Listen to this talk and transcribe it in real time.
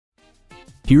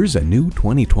Here's a new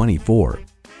 2024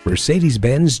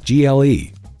 Mercedes-Benz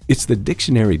GLE. It's the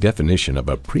dictionary definition of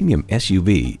a premium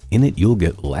SUV. In it, you'll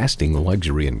get lasting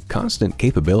luxury and constant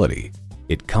capability.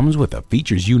 It comes with the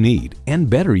features you need and,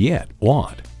 better yet,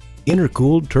 want.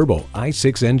 Intercooled turbo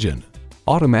i6 engine,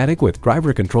 automatic with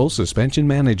driver control suspension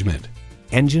management,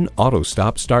 engine auto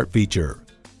stop start feature,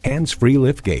 hands-free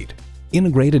liftgate,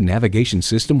 integrated navigation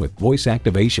system with voice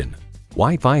activation,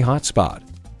 Wi-Fi hotspot,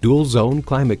 dual zone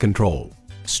climate control,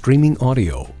 streaming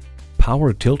audio,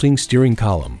 power tilting steering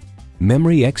column,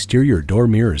 memory exterior door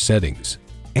mirror settings,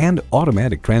 and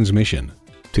automatic transmission.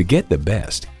 To get the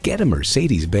best, get a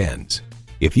Mercedes-Benz.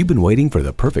 If you've been waiting for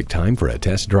the perfect time for a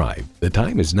test drive, the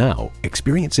time is now.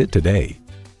 Experience it today.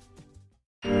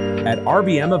 At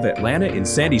RBM of Atlanta in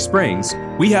Sandy Springs,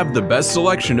 we have the best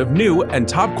selection of new and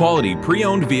top quality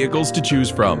pre-owned vehicles to choose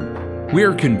from. We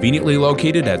are conveniently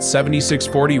located at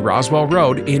 7640 Roswell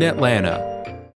Road in Atlanta.